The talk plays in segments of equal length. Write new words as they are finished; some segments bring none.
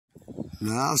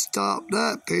Now I stopped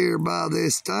up here by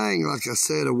this thing like I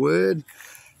said I would,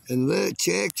 and look,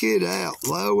 check it out.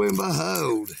 Lo and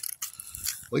behold,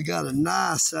 we got a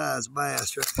nice sized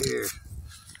bass right here.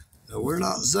 Now, we're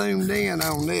not zoomed in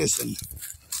on this one.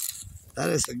 That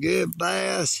is a good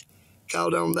bass.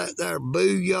 Caught on that there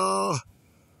booyah.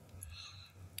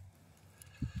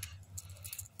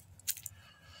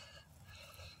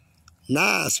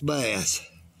 Nice bass.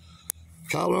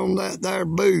 Caught on that there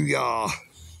booyah.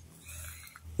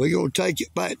 We're going to take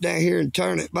it back down here and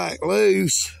turn it back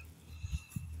loose.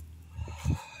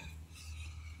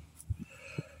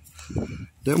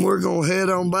 Then we're going to head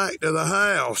on back to the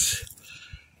house.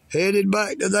 Headed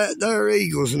back to that there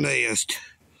eagle's nest.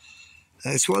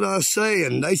 That's what I was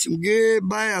saying. There's some good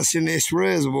bass in this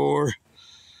reservoir.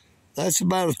 That's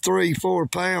about a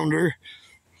 3-4 pounder.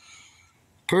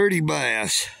 Pretty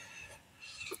bass.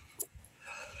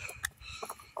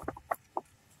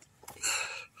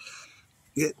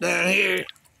 Get down here.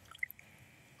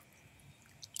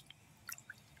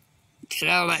 Get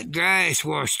all that grass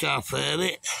washed off of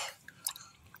it.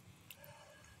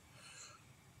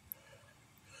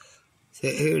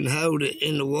 Sit here and hold it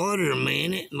in the water a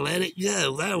minute and let it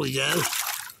go. There we go.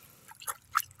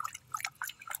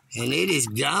 And it is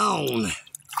gone.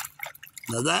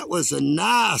 Now that was a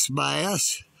nice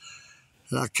bass.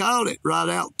 And I caught it right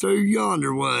out through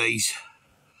yonder ways.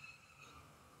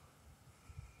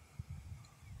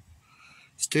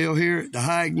 Still here at the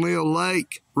Haigmill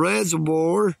Lake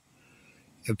Reservoir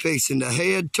and fixing to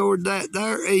head toward that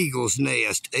there eagle's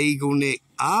nest. Eagle Nick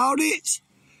Audits.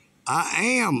 I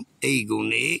am Eagle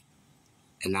Nick,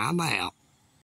 and I'm out.